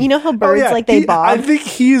bobbing? You know how birds they bob? I think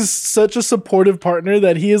he's such a supportive partner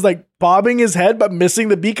that he is like bobbing his head but missing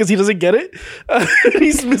the beat because he doesn't get it.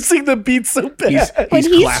 He's missing the beat so bad. But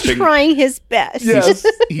he's trying his best. Yes.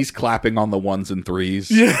 He's clapping on the 1s and 3s.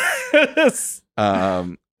 Yes.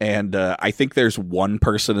 And I think there's one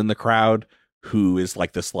person in the crowd who is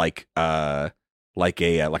like this like a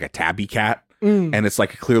tabby cat. And it's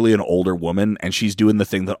like clearly an older woman, and she's doing the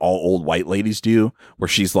thing that all old white ladies do, where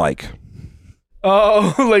she's like,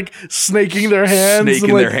 like snaking their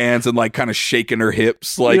hands, and like kind of shaking her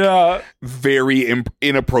hips, like very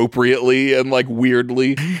inappropriately and like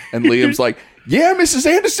weirdly. And Liam's like, "Yeah, Mrs.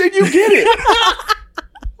 Anderson, you get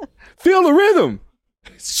it. Feel the rhythm."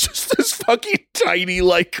 It's just this fucking tiny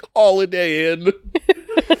like Holiday Inn.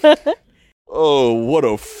 Oh, what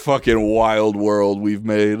a fucking wild world we've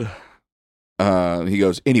made. He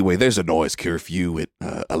goes, "Anyway, there's a noise curfew at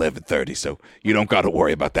 11:30, so you don't got to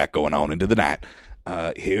worry about that going on into the night.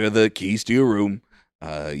 Here are the keys to your room.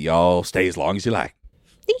 Y'all stay as long as you like."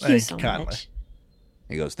 Thank you so much.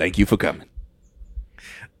 He goes, "Thank you for coming."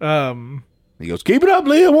 He goes, "Keep it up,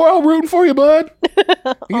 Liam. We're all rooting for you, bud."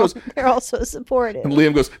 He goes, "They're all so supportive." And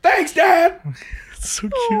Liam goes, "Thanks, Dad." It's so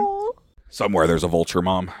cute. Somewhere there's a vulture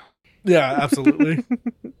mom. Yeah, absolutely.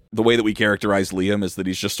 The way that we characterize Liam is that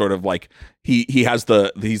he's just sort of like he has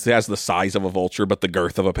the size of a vulture but the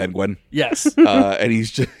girth of a penguin. Yes. And he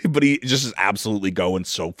just is absolutely going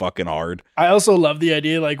so fucking hard. I also love the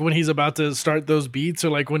idea like when he's about to start those beats or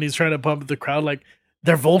like when he's trying to pump the crowd, like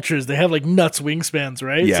they're vultures. They have like nuts wingspans,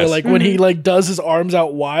 right? Yes. So like when he like does his arms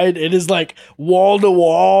out wide, it is like wall to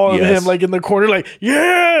wall and him like in the corner, like,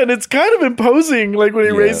 yeah, and it's kind of imposing, like when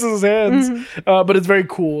he raises his hands. But it's very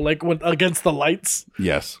cool, like when against the lights.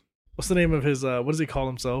 Yes. What's the name of his what does he call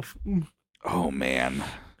himself? Oh man.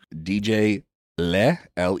 DJ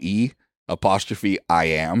L-E apostrophe I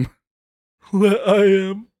am. I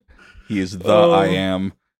am. He is the I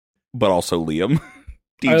am, but also Liam.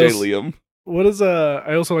 DJ Liam. What is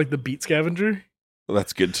I also like the Beat Scavenger. Well,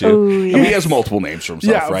 that's good too. Oh, yes. I mean, he has multiple names for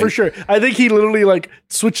himself, right? Yeah, for sure. I think he literally like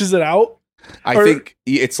switches it out. I think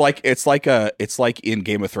it's like in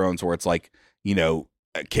Game of Thrones where it's like, you know,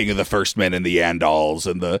 King of the First Men and the Andals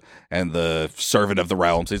and the Servant of the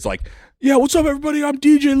Realms. It's like, "Yeah, what's up, everybody? I'm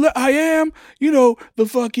DJ I am, you know, the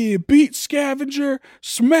fucking Beat Scavenger,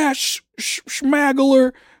 Smash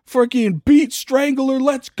Schmaggler, fucking Beat Strangler.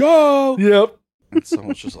 Let's go." Yep. And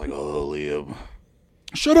someone's just like, "Oh, Liam,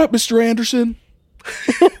 shut up, Mr. Anderson.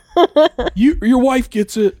 Your wife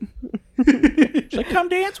gets it." She's like, "Come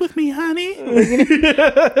dance with me, honey."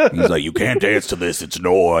 He's like, "You can't dance to this. It's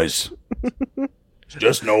noise. It's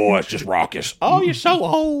just noise, just raucous." "Oh, you're so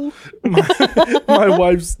old." My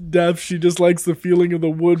wife's deaf. She just likes the feeling of the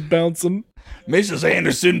wood bouncing. Mrs.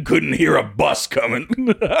 Anderson couldn't hear a bus coming.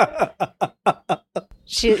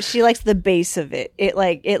 She likes the bass of it. It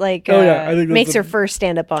I think makes her fur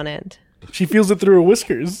stand up on end. She feels it through her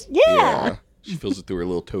whiskers. Yeah. She feels it through her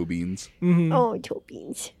little toe beans. Mm-hmm. Oh, toe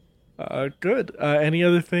beans. Good. Any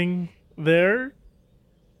other thing there?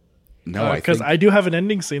 No, because I do have an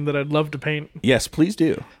ending scene that I'd love to paint. Yes, please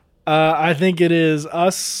do. I think it is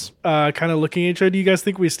us kind of looking at each other. Do you guys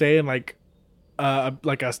think we stay in like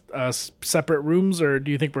a separate rooms, or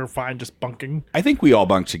do you think we're fine just bunking? I think we all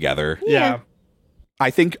bunk together. Yeah. I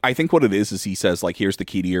think what it is he says, like, here's the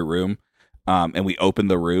key to your room. And we open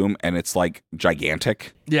the room and it's like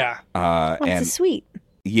gigantic. Yeah. It's a suite.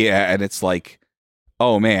 Yeah, and it's like,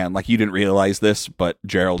 oh man, like you didn't realize this, but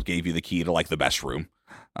Gerald gave you the key to like the best room.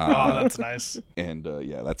 Oh, that's nice. And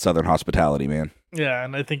yeah, that's Southern hospitality, man. Yeah,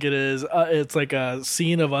 and I think it is. It's like a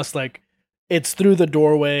scene of us, like, it's through the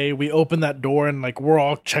doorway. We open that door and like we're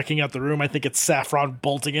all checking out the room. I think it's Saffron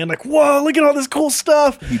bolting in, like, whoa, look at all this cool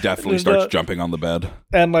stuff. He definitely starts jumping on the bed.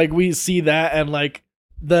 And like we see that, and like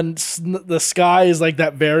then the sky is like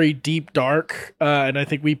that very deep dark. And I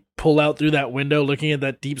think we pull out through that window looking at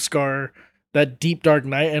that deep dark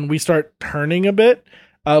night, and we start turning a bit,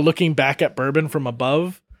 looking back at Bourbon from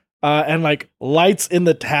above. And like lights in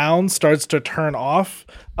the town starts to turn off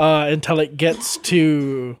until it gets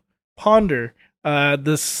to Ponder.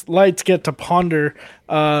 This lights get to Ponder,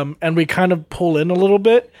 and we kind of pull in a little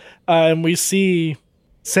bit, and we see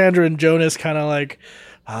Sandra and Jonas kind of like,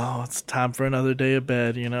 oh, it's time for another day of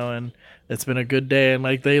bed, and it's been a good day. And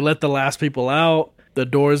like they let the last people out, the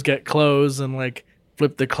doors get closed, and like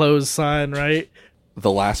flip the close sign, right?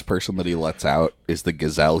 The last person that he lets out is the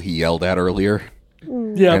gazelle he yelled at earlier.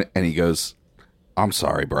 Yeah. And he goes, I'm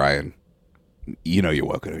sorry, Brian. You're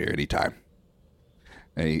welcome here anytime.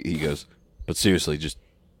 And he goes, but seriously, just,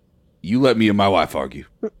 you let me and my wife argue.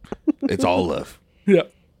 It's all love. Yeah.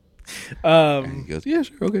 And he goes, yeah,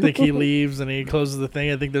 sure, okay. I think he leaves and he closes the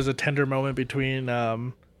thing. I think there's a tender moment between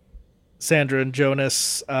Sandra and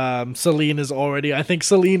Jonas. Selene is already, I think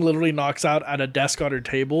Selene literally knocks out at a desk on her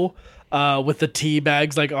table with the tea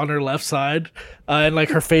bags like on her left side. And like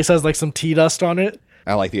her face has like some tea dust on it.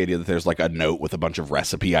 I like the idea that there's like a note with a bunch of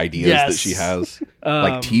recipe ideas Yes. that she has.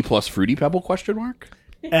 Like tea plus Fruity Pebble ?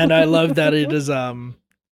 And I love that it is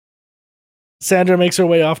Sandra makes her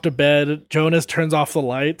way off to bed. Jonas turns off the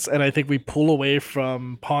lights, and I think we pull away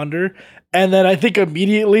from Ponder. And then I think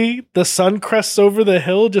immediately the sun crests over the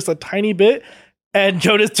hill just a tiny bit, and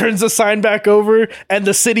Jonas turns the sign back over, and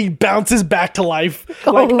the city bounces back to life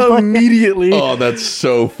immediately. Oh, that's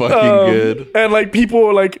so fucking good. And like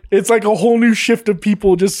people, like it's like a whole new shift of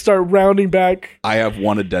people just start rounding back. I have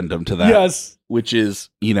one addendum to that. Yes, which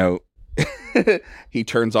is, he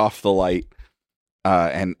turns off the light,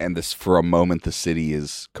 and this, for a moment, the city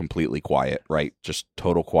is completely quiet, right? Just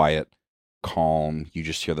total quiet, calm. You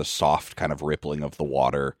just hear the soft kind of rippling of the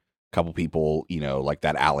water. A couple people, like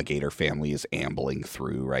that alligator family is ambling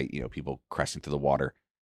through, right? People cresting through the water.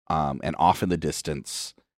 And off in the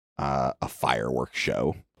distance, a fireworks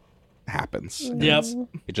show happens. Yep.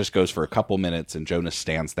 It just goes for a couple minutes, and Jonas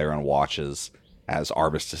stands there and watches as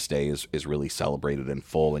Armistice Day is really celebrated in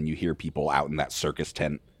full, and you hear people out in that circus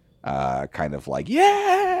tent kind of like,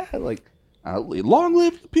 yeah, like, long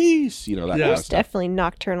live the peace, that kind of There's stuff. definitely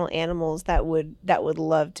nocturnal animals that would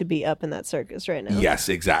love to be up in that circus right now. Yes,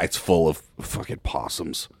 exactly. It's full of fucking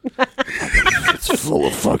possums. It's full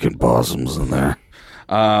of fucking possums in there.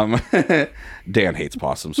 Dan hates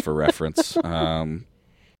possums, for reference.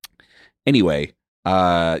 Anyway,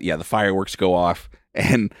 the fireworks go off,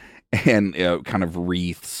 and kind of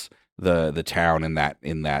wreaths the town in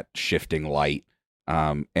that shifting light.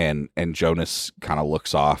 And Jonas kind of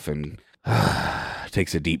looks off and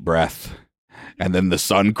takes a deep breath, and then the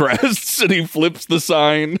sun crests and he flips the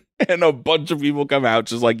sign, and a bunch of people come out,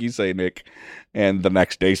 just like you say, Nick, and the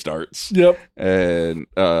next day starts. Yep. And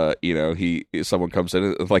someone comes in,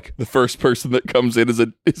 and like the first person that comes in is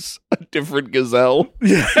a different gazelle.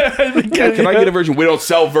 Yeah. Can I get a version? We don't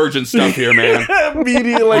sell virgin stuff here, man.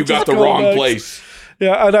 Immediately, You got the wrong place.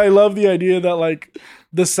 Yeah, and I love the idea that like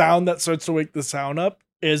the sound that starts to wake the sound up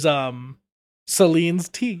is Selene's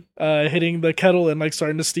tea hitting the kettle and like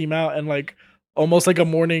starting to steam out, and like almost like a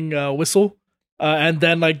morning whistle. And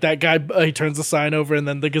then like that guy he turns the sign over, and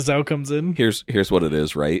then the gazelle comes in. Here's what it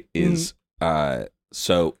is, right? Here's what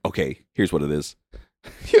it is.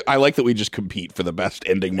 I like that we just compete for the best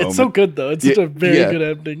ending moment. It's so good though. It's such a very good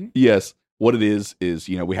ending. Yes. What it is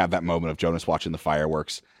we have that moment of Jonas watching the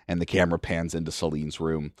fireworks, and the camera pans into Selene's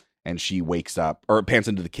room, and she wakes up, or it pans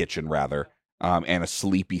into the kitchen rather. And a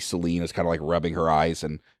sleepy Selene is kind of like rubbing her eyes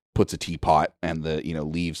and puts a teapot and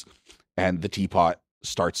leaves, and the teapot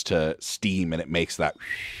starts to steam, and it makes that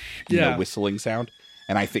whistling sound.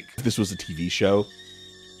 And I think if this was a TV show,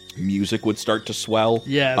 music would start to swell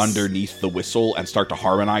underneath the whistle and start to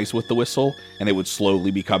harmonize with the whistle, and it would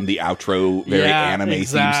slowly become the outro, very anime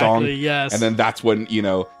theme song. Yes. And then that's when,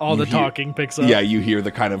 all the talking picks up. Yeah, you hear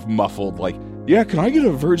the kind of muffled, like, Yeah, can I get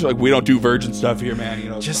a virgin? Like, we don't do virgin stuff here, man. You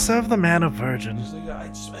know, Just serve the man a virgin.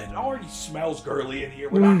 It already smells girly in here.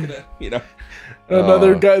 We're not gonna, you know.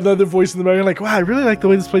 Another voice in the back, like, wow, I really like the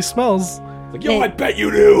way this place smells. Like, yo, I bet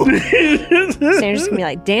you do. Sandra's just gonna be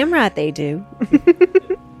like, damn right they do.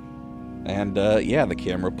 And the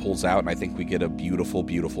camera pulls out, and I think we get a beautiful,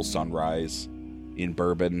 beautiful sunrise in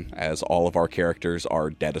Bourbon as all of our characters are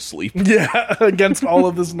dead asleep. Yeah, against all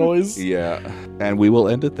of this noise. Yeah, and we will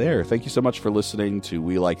end it there. Thank you so much for listening to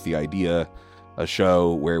We Like the Idea, a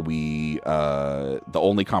show where we the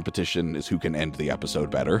only competition is who can end the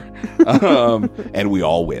episode better, and we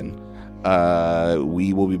all win.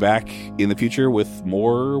 We will be back in the future with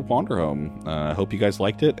more Wanderhome. Hope you guys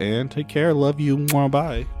liked it, and take care. Love you. Mwah,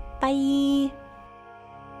 bye. Bye.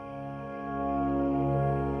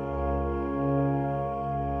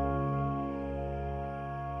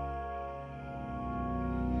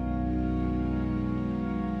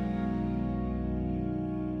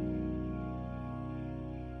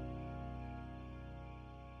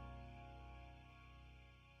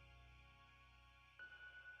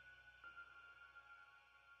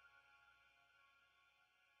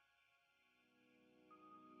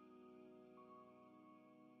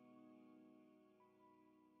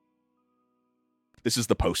 This is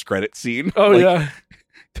the post-credit scene. Oh, Like, yeah.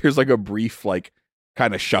 There's like a brief, like,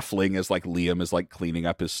 kind of shuffling as like Liam is like cleaning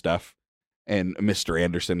up his stuff, and Mr.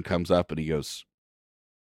 Anderson comes up and he goes,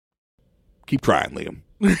 "Keep trying, Liam."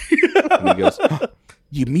 And he goes, "Oh,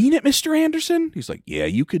 you mean it, Mr. Anderson?" He's like, "Yeah,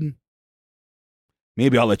 you can.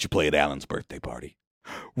 Maybe I'll let you play at Alan's birthday party."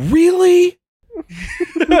 Really?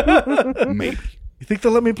 Maybe. You think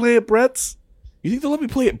they'll let me play at Brett's? You think they'll let me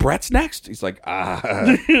play at Brett's next? He's like,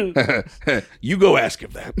 you go ask him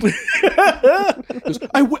that. He goes,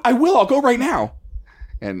 I will. I'll go right now.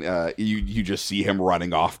 And you just see him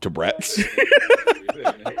running off to Brett's.